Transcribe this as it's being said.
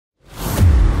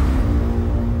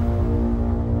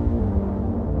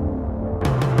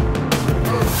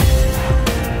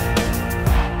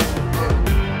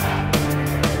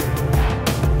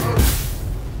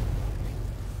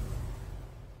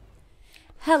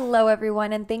Hello,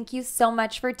 everyone, and thank you so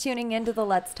much for tuning into the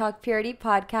Let's Talk Purity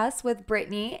podcast with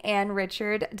Brittni and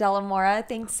Richard De La Mora.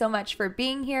 Thanks so much for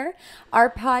being here.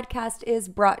 Our podcast is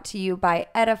brought to you by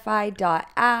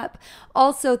Edifi.app.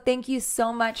 Also, thank you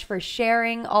so much for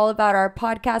sharing all about our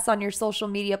podcast on your social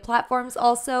media platforms.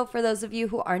 Also, for those of you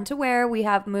who aren't aware, we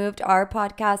have moved our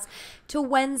podcast to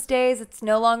Wednesdays. It's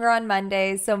no longer on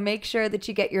Mondays, so make sure that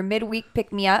you get your midweek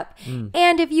pick-me-up.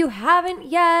 And if you haven't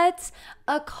yet,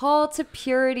 A Call to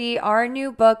Purity, our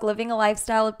new book, Living a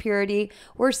Lifestyle of Purity.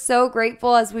 We're so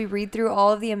grateful as we read through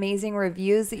all of the amazing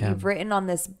reviews that you've written on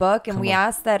this book. And we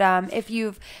ask that if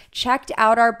you've checked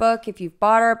out our book, if you've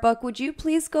bought our book, would you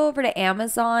please go over to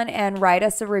Amazon and write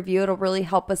us a review? It'll really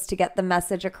help us to get the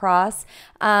message across.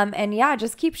 And yeah,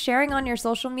 just keep sharing on your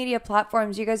social media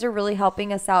platforms. You guys are really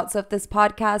helping us out. So if this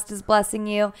podcast is blessing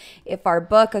you, if our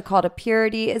book, A Call to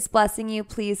Purity, is blessing you,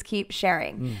 please keep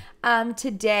sharing.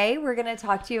 Today, we're going to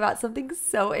talk to you about something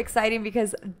so exciting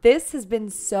because this has been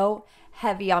so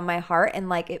heavy on my heart and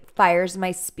like it fires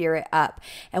my spirit up.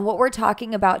 And what we're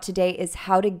talking about today is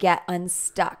how to get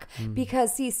unstuck.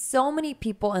 Because see, so many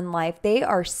people in life, they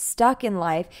are stuck in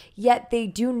life, yet they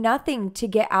do nothing to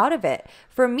get out of it.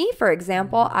 For me, for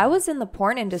example, I was in the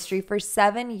porn industry for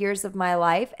 7 years of my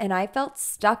life and I felt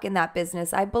stuck in that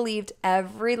business. I believed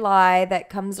every lie that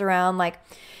comes around, like,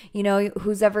 you know,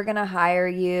 who's ever going to hire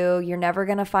you? You're never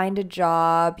going to find a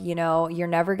job. You know, you're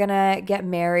never going to get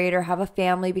married or have a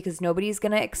family because nobody's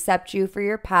going to accept you for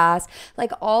your past.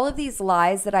 Like all of these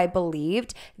lies that I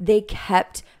believed, they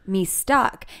kept me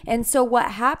stuck. And so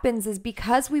what happens is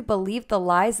because we believe the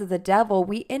lies of the devil,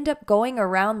 we end up going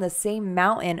around the same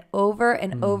mountain over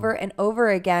and over and over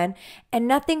again, and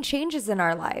nothing changes in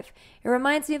our life. It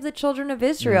reminds me of the children of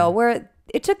Israel, where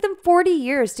it took them 40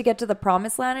 years to get to the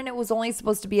promised land, and it was only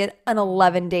supposed to be an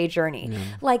 11-day journey.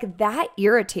 Like that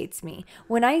irritates me.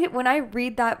 When I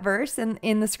read that verse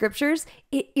in the scriptures,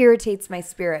 it irritates my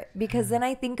spirit because then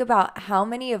I think about how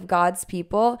many of God's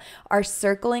people are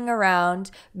circling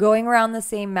around, going around the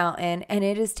same mountain, and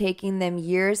it is taking them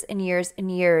years and years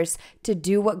and years to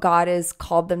do what God has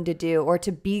called them to do or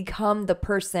to become the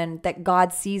person that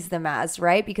God sees them as,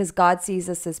 right? Because God sees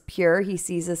us as pure. He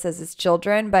sees us as his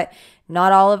children, but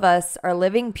not all of us are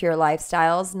living pure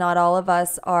lifestyles. Not all of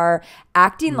us are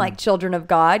acting like children of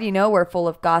God. You know, we're full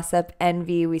of gossip,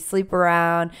 envy. We sleep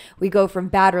around. We go from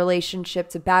bad relationship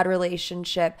to bad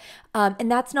relationship. And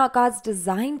that's not God's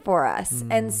design for us.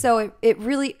 And so it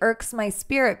really irks my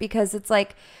spirit because it's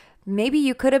like, maybe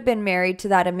you could have been married to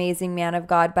that amazing man of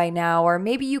God by now, or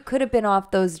maybe you could have been off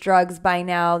those drugs by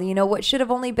now. You know, what should have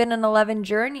only been an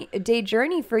 11-day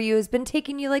journey for you has been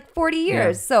taking you like 40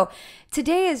 years. So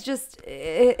today is just,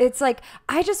 it's like,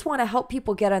 I just want to help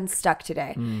people get unstuck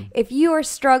today. If you are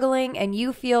struggling and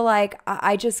you feel like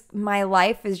my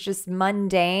life is just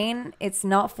mundane, it's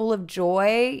not full of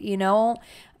joy, you know,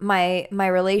 my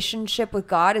relationship with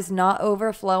God is not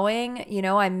overflowing, you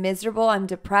know, I'm miserable, I'm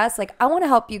depressed. Like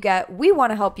we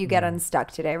want to help you get unstuck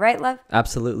today, right, Lev?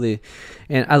 Absolutely.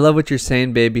 And I love what you're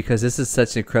saying, babe, because this is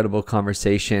such an incredible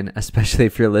conversation, especially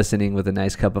if you're listening with a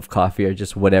nice cup of coffee or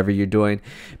just whatever you're doing,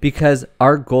 because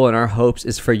our goal and our hopes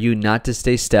is for you not to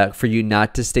stay stuck, for you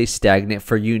not to stay stagnant,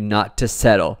 for you not to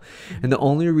settle. And the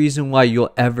only reason why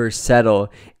you'll ever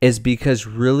settle is because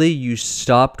really you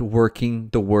stopped working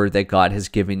the word that God has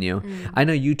given you. I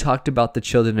know you talked about the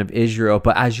children of Israel,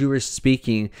 but as you were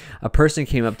speaking, a person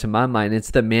came up to my mind.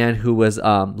 It's the man who was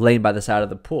laying by the side of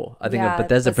the pool, I think of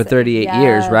Bethesda for 38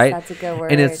 years, right? That's a good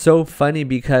word. And it's so funny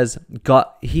because God,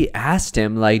 he asked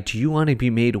him, like, do you want to be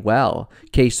made well?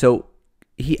 Okay, so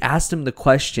he asked him the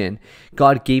question.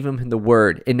 God gave him the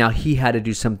word, and now he had to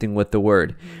do something with the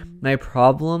word. My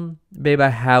problem, babe, I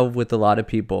have with a lot of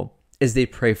people is they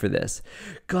pray for this.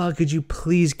 God, could you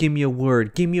please give me a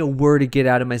word? Give me a word to get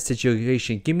out of my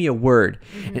situation. Give me a word.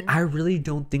 And I really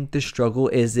don't think the struggle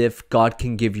is if God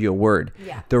can give you a word.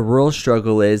 The real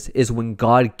struggle is when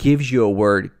God gives you a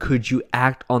word, could you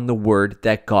act on the word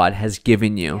that God has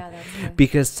given you?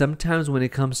 Because sometimes when it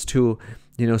comes to,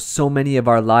 you know, so many of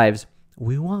our lives,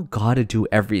 we want God to do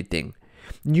everything.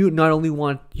 You not only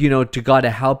want, you know, to God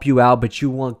to help you out, but you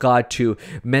want God to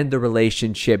mend the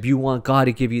relationship. You want God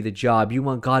to give you the job. You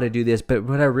want God to do this. But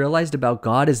what I realized about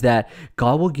God is that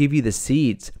God will give you the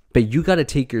seeds, but you got to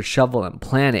take your shovel and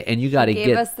plant it, and you got to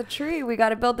Gave us the tree. We got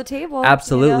to build the table.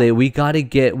 Absolutely. You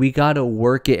know? We got to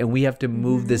work it, and we have to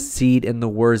move the seed and the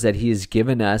words that he has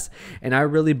given us. And I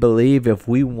really believe if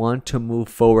we want to move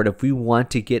forward, if we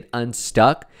want to get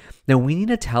unstuck, then we need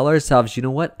to tell ourselves, you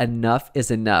know what? Enough is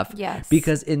enough. Yes.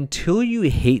 Because until you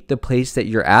hate the place that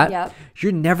you're at,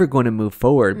 you're never going to move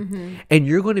forward. And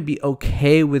you're going to be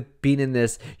okay with being in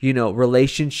this,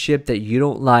 relationship that you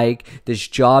don't like, this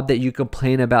job that you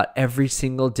complain about every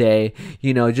single day,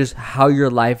 just how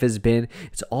your life has been.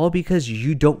 It's all because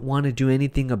you don't want to do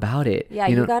anything about it. Yeah,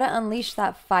 you got to unleash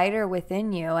that fighter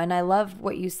within you. And I love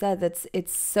what you said.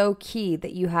 It's so key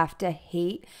that you have to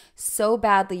hate so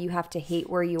badly. You have to hate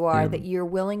where you are, that you're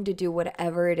willing to do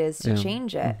whatever it is to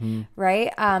change it.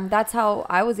 Right. That's how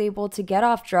I was able to get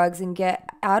off drugs and get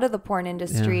out of the porn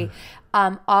industry.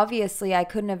 Obviously I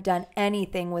couldn't have done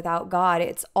anything without God.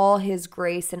 It's all his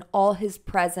grace and all his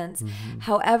presence.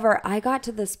 However, I got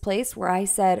to this place where I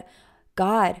said,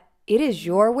 God, it is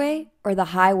your way or the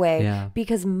highway,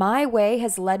 because my way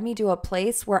has led me to a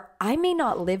place where I may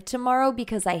not live tomorrow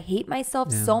because I hate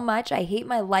myself so much. I hate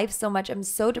my life so much. I'm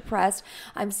so depressed.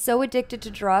 I'm so addicted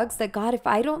to drugs that, God, if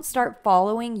I don't start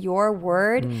following your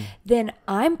word, then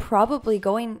I'm probably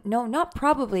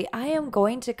I am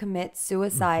going to commit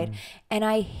suicide. And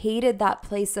I hated that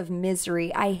place of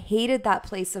misery. I hated that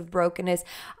place of brokenness.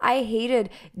 I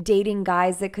hated dating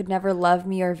guys that could never love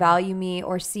me or value me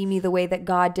or see me the way that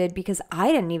God did, because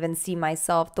I didn't even see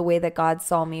myself the way that God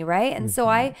saw me, right? And so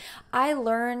I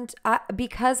learned,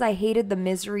 because I hated the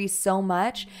misery so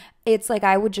much, it's like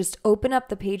I would just open up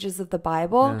the pages of the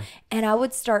Bible and I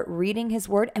would start reading his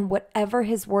word, and whatever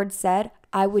his word said,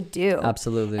 I would do.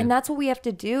 Absolutely. And that's what we have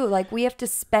to do. Like, we have to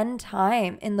spend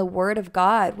time in the word of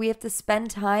God. We have to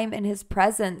spend time in his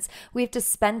presence. We have to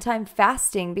spend time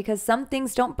fasting, because some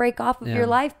things don't break off of your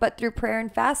life but through prayer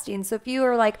and fasting. So if you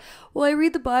are like, well, I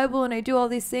read the Bible and I do all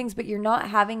these things, but you're not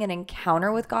having an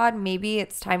encounter with God, maybe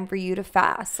it's time for you to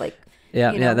fast.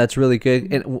 Yeah, that's really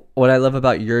good. And what I love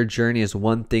about your journey is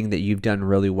one thing that you've done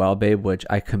really well, babe, which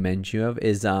I commend you of,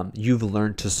 is you've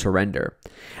learned to surrender.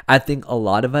 I think a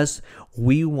lot of us,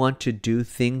 we want to do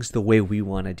things the way we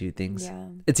want to do things. Yeah.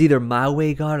 It's either my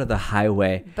way, God, or the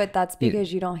highway. But that's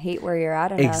because you don't hate where you're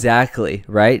at enough. Exactly,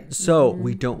 right? So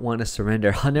we don't want to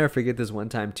surrender. I'll never forget this one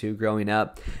time too, growing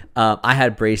up. I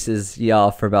had braces,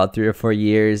 y'all, for about 3 or 4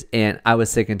 years, and I was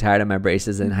sick and tired of my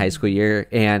braces in high school year.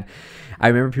 And I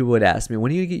remember people would ask me,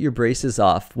 when do you get your braces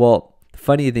off? Well,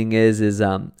 funny thing is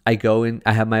I go in,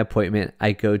 I have my appointment.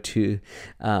 I go to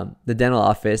the dental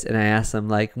office and I ask them,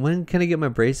 like, when can I get my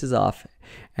braces off?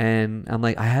 And I'm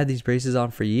like, I had these braces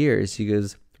on for years. He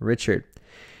goes, Richard,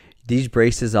 these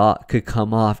braces could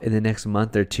come off in the next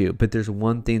month or two, but there's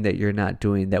one thing that you're not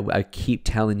doing that I keep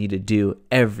telling you to do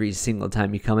every single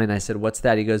time you come in. I said, what's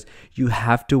that? He goes, you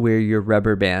have to wear your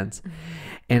rubber bands.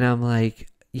 And I'm like,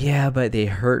 yeah, but they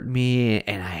hurt me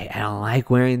and I don't like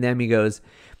wearing them. He goes,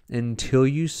 until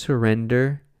you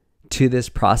surrender to this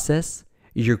process,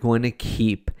 you're going to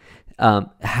keep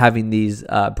having these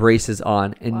braces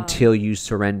on until you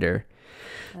surrender.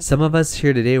 Some of us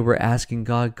here today, we're asking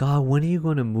God, when are you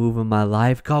going to move in my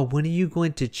life? God, when are you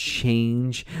going to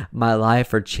change my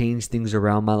life or change things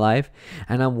around my life?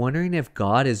 And I'm wondering if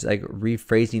God is like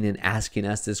rephrasing and asking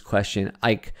us this question,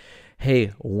 like,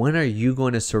 hey, when are you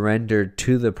going to surrender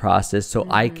to the process so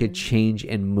I could change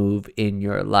and move in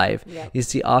your life? Yep. You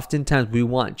see, oftentimes we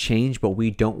want change, but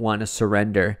we don't want to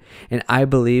surrender. And I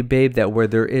believe, babe, that where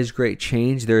there is great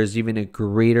change, there is even a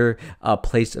greater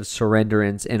place of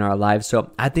surrenderance in our lives.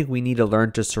 So I think we need to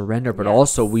learn to surrender, but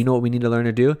also we know what we need to learn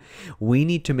to do. We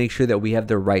need to make sure that we have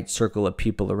the right circle of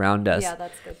people around us. Yeah,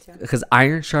 that's good too. Because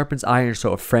iron sharpens iron,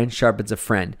 so a friend sharpens a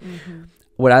friend.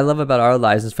 What I love about our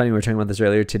lives, it's funny, we were talking about this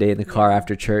earlier today in the car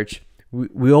after church.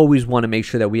 We always want to make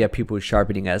sure that we have people who are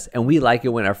sharpening us. And we like it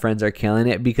when our friends are killing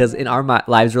it, because in our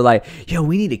lives, we're like, yo,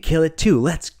 we need to kill it too.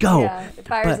 Let's go. Yeah, it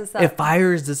fires us up. It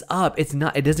fires us up.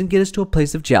 It doesn't get us to a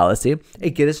place of jealousy.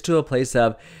 It gets us to a place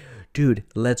of, dude,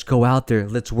 let's go out there.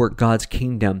 Let's work God's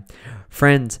kingdom.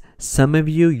 Friends, some of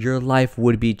you, your life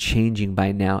would be changing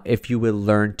by now if you would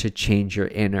learn to change your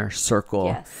inner circle.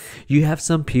 Yes. You have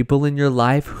some people in your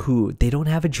life who they don't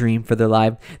have a dream for their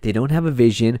life. They don't have a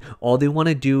vision. All they want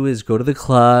to do is go to the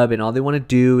club, and all they want to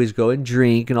do is go and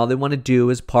drink, and all they want to do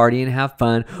is party and have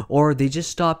fun. Or they just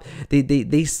stop.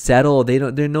 They settle.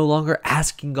 They're no longer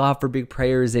asking God for big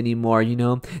prayers anymore. You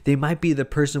know, they might be the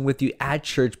person with you at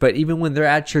church, but even when they're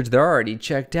at church, they're already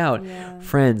checked out. Yeah.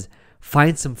 Friends,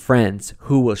 find some friends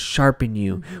who will sharpen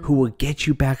you, who will get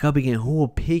you back up again, who will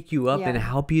pick you up and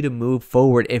help you to move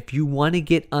forward. If you want to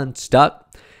get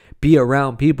unstuck, be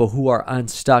around people who are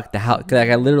unstuck, that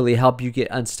can literally help you get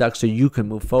unstuck so you can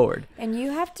move forward. And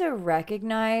you have to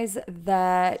recognize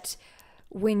that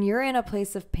when you're in a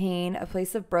place of pain, a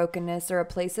place of brokenness, or a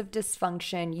place of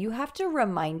dysfunction, you have to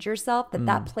remind yourself that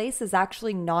that place is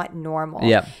actually not normal.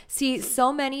 Yeah. See,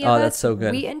 so many of us, so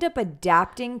good. we end up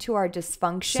adapting to our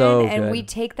dysfunction, So and good. we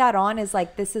take that on as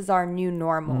like, this is our new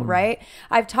normal, right?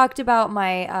 I've talked about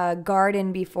my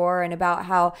garden before, and about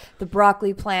how the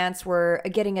broccoli plants were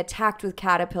getting attacked with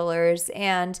caterpillars,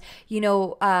 and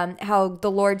how the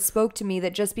Lord spoke to me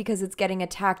that just because it's getting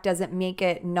attacked doesn't make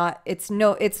it not, it's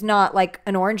not like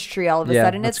an orange tree all of a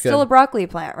sudden. It's still a broccoli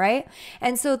plant, right?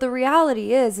 And so the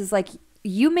reality is like,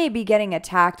 you may be getting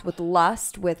attacked with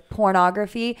lust, with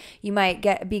pornography. You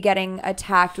might be getting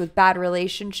attacked with bad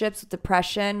relationships, with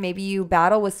depression. Maybe you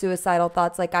battle with suicidal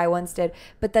thoughts like I once did,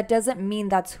 but that doesn't mean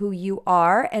that's who you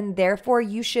are, and therefore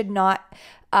you should not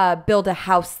build a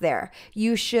house there.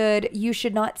 You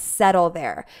should not settle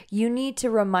there. You need to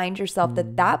remind yourself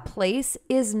that that place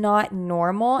is not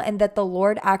normal, and that the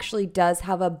Lord actually does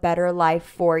have a better life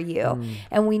for you.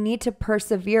 And we need to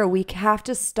persevere. We have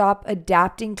to stop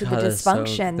adapting to the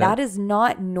dysfunction. That is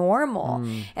not normal.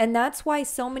 And that's why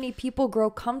so many people grow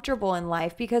comfortable in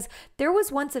life, because there was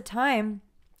once a time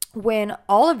when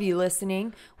all of you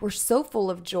listening were so full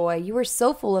of joy, you were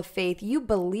so full of faith, you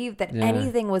believed that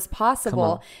anything was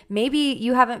possible. Maybe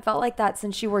you haven't felt like that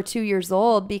since you were 2 years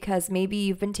old, because maybe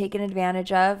you've been taken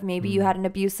advantage of. Maybe you had an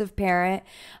abusive parent.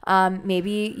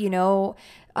 Maybe,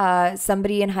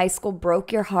 somebody in high school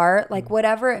broke your heart, like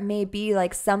whatever it may be,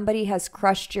 like somebody has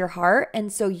crushed your heart. And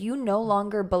so you no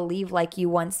longer believe like you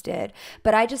once did.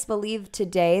 But I just believe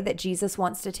today that Jesus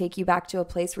wants to take you back to a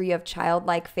place where you have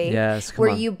childlike faith, where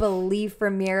you believe for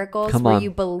miracles, where you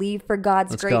believe for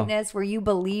God's greatness, where you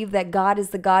believe that God is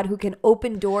the God who can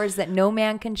open doors that no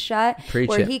man can shut,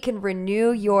 where he can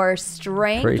renew your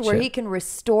strength, where he can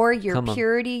restore your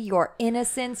purity, your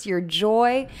innocence, your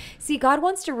joy. See, God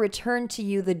wants to return to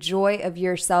you the joy of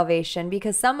your salvation,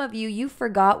 because some of you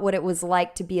forgot what it was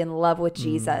like to be in love with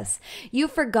Jesus. You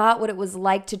forgot what it was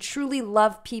like to truly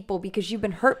love people, because you've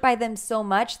been hurt by them so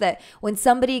much that when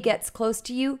somebody gets close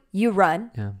to you, you run.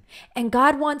 And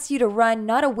God wants you to run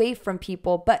not away from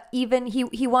people, but even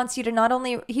he wants you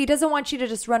to he doesn't want you to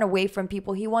just run away from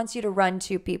people. He wants you to run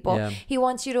to people. He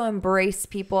wants you to embrace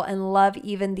people and love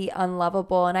even the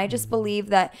unlovable. And I just believe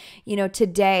that,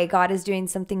 today God is doing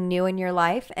something new in your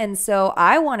life. And so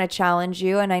I want to challenge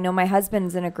you, and I know my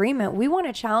husband's in agreement. We want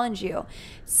to challenge you.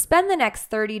 Spend the next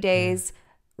 30 days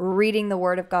reading the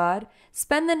Word of God.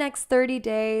 Spend the next 30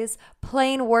 days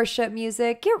playing worship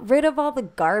music. Get rid of all the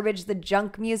garbage, the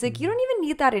junk music. You don't even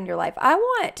need that in your life. I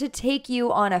want to take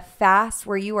you on a fast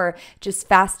where you are just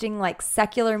fasting like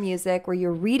secular music, where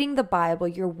you're reading the Bible,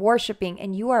 you're worshiping,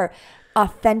 and you are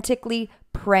authentically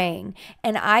praying.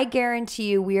 And I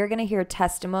guarantee you, we are going to hear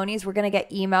testimonies. We're going to get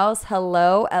emails.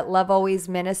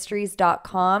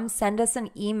 hello@lovealwaysministries.com. Send us an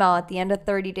email at the end of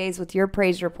 30 days with your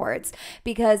praise reports,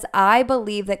 because I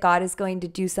believe that God is going to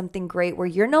do something great where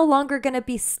you're no longer going to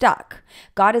be stuck.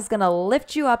 God is going to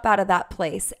lift you up out of that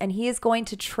place, and he is going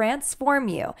to transform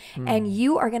you, and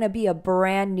you are going to be a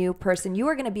brand new person. You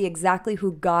are going to be exactly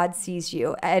who God sees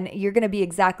you, and you're going to be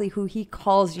exactly who he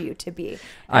calls you to be.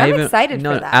 I'm excited for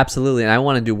that. Absolutely. And I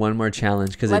want to do one more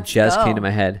challenge, because it just came to my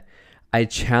head. I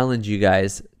challenge you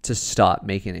guys to stop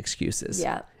making excuses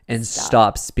and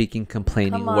stop speaking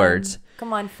complaining words.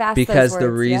 Come on, fast because those the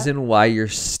words. reason why you're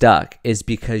stuck is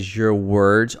because your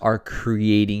words are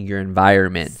creating your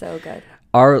environment. So good.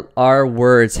 Our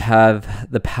words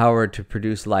have the power to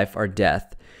produce life or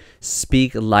death.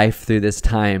 Speak life through this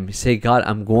time. Say, God,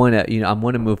 I'm going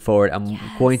to move forward. I'm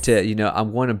going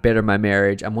to better my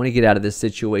marriage. I'm going to get out of this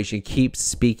situation. Keep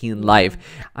speaking life.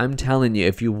 I'm telling you,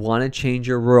 if you want to change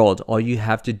your world, all you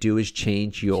have to do is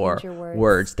change your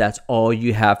words. That's all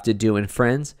you have to do. And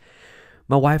friends,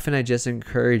 my wife and I just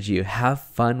encourage you, have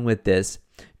fun with this.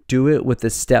 Do it with a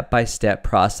step-by-step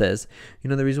process.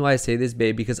 The reason why I say this,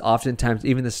 babe, because oftentimes,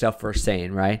 even the stuff we're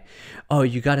saying, right? Oh,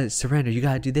 you got to surrender. You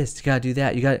got to do this. You got to do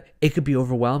that. It could be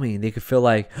overwhelming. They could feel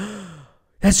like, oh,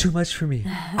 that's too much for me.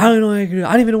 I don't know what I can do.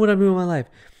 I don't even know what I'm doing in my life.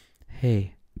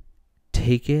 Hey,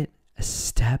 take it a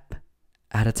step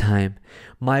at a time.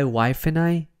 My wife and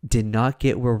I did not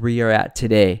get where we are at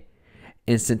today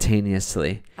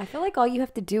instantaneously. I feel like all you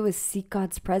have to do is seek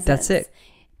God's presence. That's it.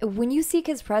 When you seek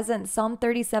his presence, Psalm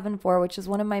 37:4, which is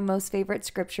one of my most favorite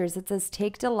scriptures, it says,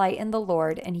 take delight in the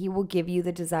Lord and he will give you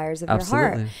the desires of your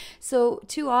heart. So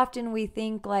too often we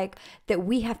think like that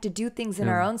we have to do things in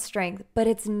our own strength, but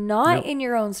it's not in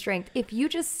your own strength. If you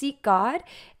just seek God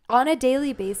on a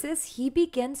daily basis, he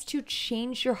begins to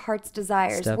change your heart's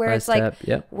desires. Step where by it's step, like,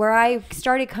 yep. where I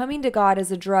started coming to God as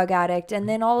a drug addict, and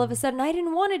then all of a sudden I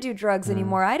didn't want to do drugs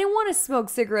anymore. I didn't want to smoke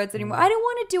cigarettes anymore. I didn't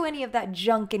want to do any of that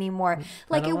junk anymore.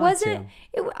 Like, it wasn't,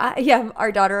 yeah,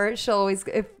 our daughter, she'll always,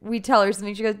 if we tell her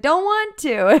something, she goes, don't want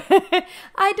to.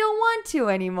 I don't want to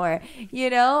anymore, you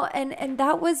know? And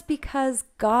that was because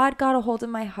God got a hold of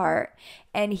my heart,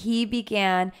 and he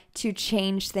began to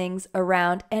change things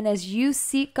around. And as you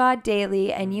seek God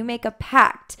daily and you make a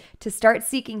pact to start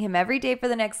seeking him every day for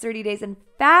the next 30 days and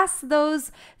fast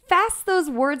those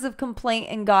words of complaint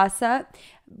and gossip,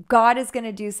 God is going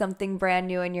to do something brand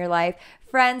new in your life.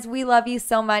 Friends, we love you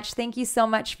so much. Thank you so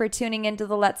much for tuning into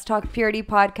the Let's Talk Purity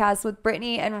podcast with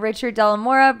Brittni and Richard De La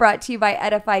Mora, brought to you by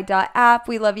Edifi.app.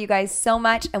 We love you guys so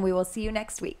much, and we will see you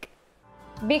next week.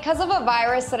 Because of a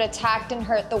virus that attacked and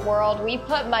hurt the world, we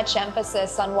put much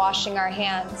emphasis on washing our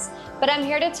hands. But I'm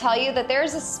here to tell you that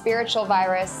there's a spiritual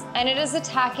virus, and it is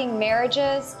attacking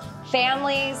marriages,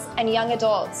 families, and young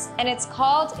adults, and it's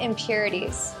called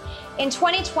impurities. In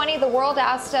 2020, the world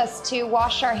asked us to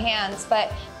wash our hands,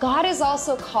 but God is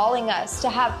also calling us to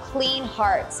have clean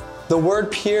hearts. The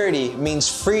word purity means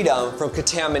freedom from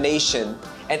contamination.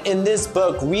 And in this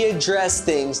book, we address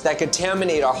things that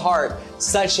contaminate our heart,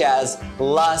 such as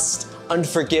lust,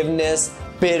 unforgiveness,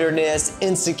 bitterness,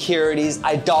 insecurities,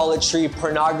 idolatry,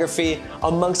 pornography,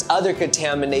 amongst other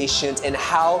contaminations, and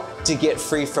how to get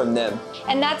free from them.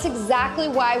 And that's exactly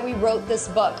why we wrote this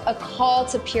book, A Call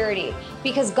to Purity,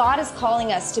 because God is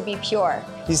calling us to be pure.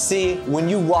 You see, when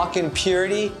you walk in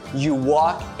purity, you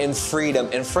walk in freedom.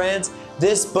 And friends,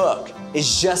 this book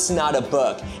is just not a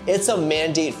book. It's a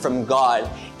mandate from God,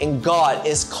 and God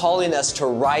is calling us to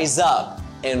rise up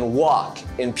and walk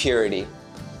in purity.